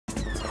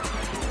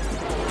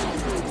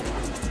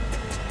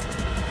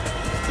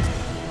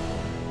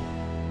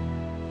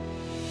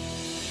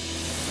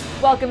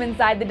Welcome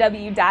inside the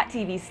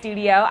W.TV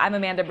studio. I'm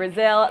Amanda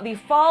Brazil. The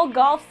fall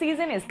golf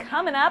season is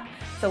coming up,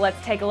 so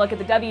let's take a look at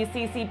the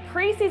WCC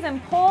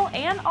preseason poll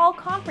and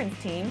all-conference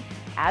team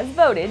as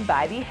voted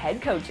by the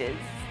head coaches.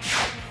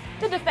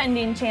 The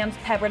defending champs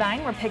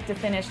Pepperdine were picked to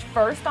finish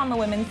first on the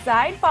women's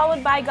side,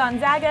 followed by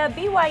Gonzaga,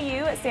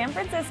 BYU, San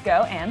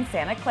Francisco, and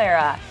Santa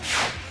Clara.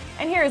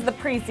 And here's the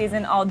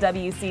preseason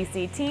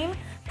All-WCC team.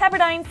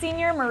 Pepperdine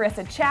senior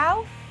Marissa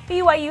Chow,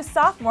 BYU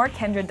sophomore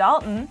Kendra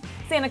Dalton,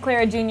 Santa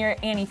Clara junior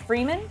Annie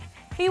Freeman,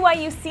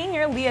 BYU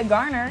senior Leah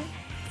Garner,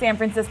 San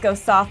Francisco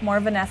sophomore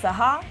Vanessa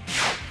Ha.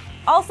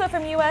 Also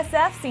from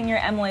USF, senior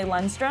Emily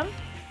Lundstrom,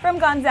 from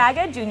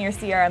Gonzaga, junior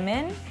Sierra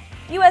Min,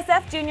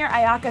 USF junior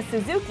Ayaka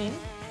Suzuki,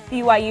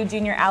 BYU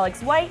junior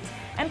Alex White,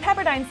 and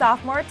Pepperdine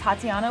sophomore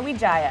Tatiana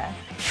Wijaya.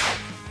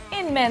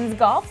 In men's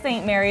golf,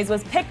 St. Mary's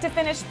was picked to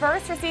finish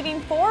first,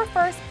 receiving 4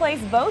 first-place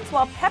votes,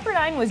 while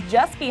Pepperdine was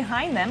just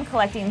behind them,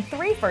 collecting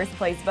 3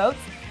 first-place votes.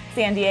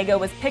 San Diego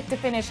was picked to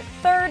finish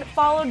third,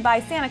 followed by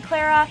Santa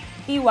Clara,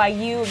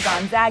 BYU,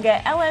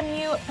 Gonzaga,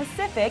 LMU,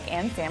 Pacific,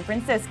 and San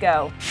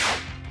Francisco.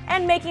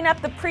 And making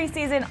up the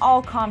preseason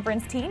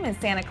all-conference team is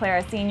Santa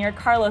Clara senior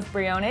Carlos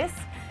Briones,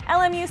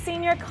 LMU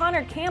senior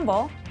Connor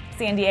Campbell,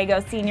 San Diego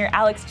senior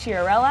Alex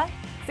Chiarella,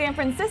 San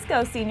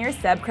Francisco senior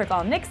Seb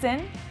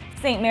Kirkall-Nixon,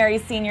 St.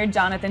 Mary's senior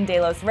Jonathan De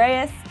Los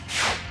Reyes,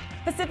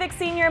 Pacific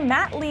senior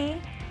Matt Lee,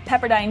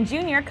 Pepperdine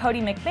junior Cody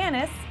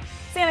McManus,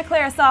 Santa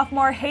Clara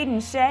sophomore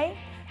Hayden Shea,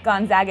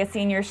 Gonzaga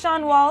senior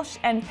Sean Walsh,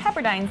 and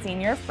Pepperdine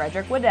senior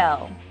Frederick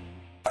Waddell.